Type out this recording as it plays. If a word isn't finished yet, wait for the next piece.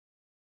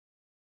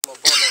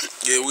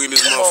Yeah, we in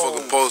this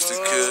motherfucker posted,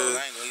 cuz.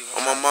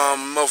 On my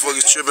mom,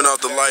 motherfuckers tripping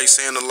out the light,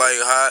 saying the light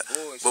hot.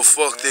 But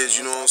fuck that,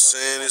 you know what I'm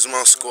saying? This is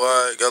my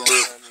squad. Got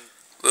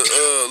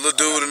little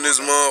dude in this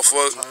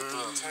motherfucker.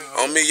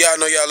 On me, y'all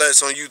know y'all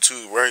last on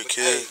YouTube, right,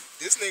 kid? Hey,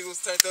 this nigga was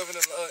turned up in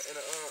the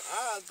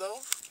eyes, though.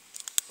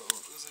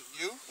 Was it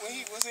you? Was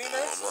he in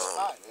there? Was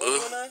he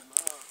in there?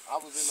 I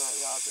was in there.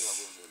 Yeah, I think I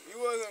was in there. You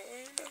wasn't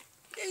in there?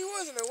 Yeah, you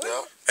wasn't in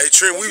there. Hey,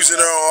 Trent, we was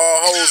in there on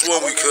all hoes,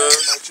 wasn't we,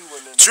 cuz?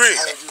 Trent.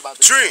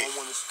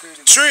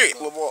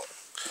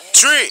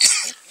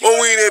 When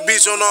we in that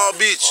bitch on all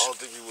bitch? I don't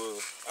think he was.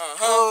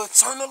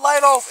 Turn the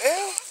light off,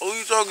 L. Who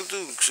you talking to,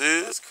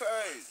 shit? That's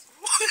crazy.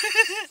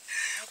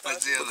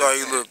 Look how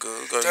you look,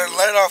 cuz. Turn the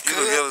light off, You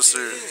look hella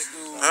serious.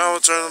 I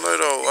don't turn the light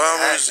off. How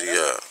much see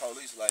ya?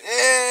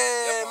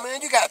 Yeah,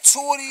 man, you got 2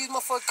 of these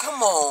motherfuckers.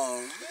 Come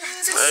on.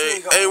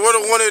 Hey, what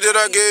the one that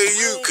I gave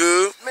you,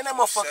 cuz? Man, that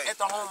motherfucker at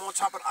the home on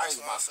top of the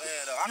icebox.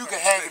 You can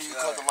have it if you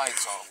cut the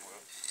lights off, bro.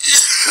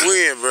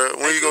 When, bro?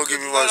 When you gonna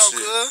give me my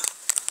shit?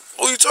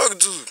 Who you talking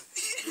to?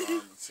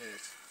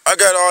 I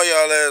got all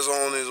y'all ass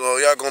on this,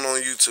 y'all going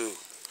on YouTube.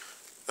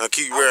 Now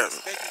keep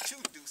rapping. I expected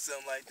you to do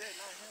something like that,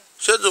 not him.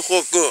 Shut the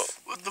fuck up.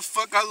 What the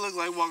fuck I look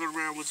like walking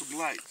around with some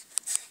lights?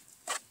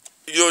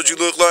 You know what you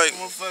look like?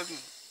 Motherfucker.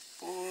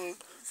 Boy.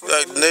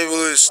 Like the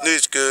neighborhood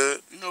snitch,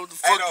 cuz. You know what the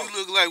fuck you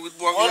look like with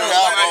walking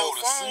around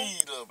with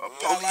a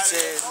police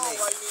ass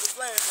nigga.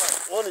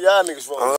 One of y'all niggas wrong.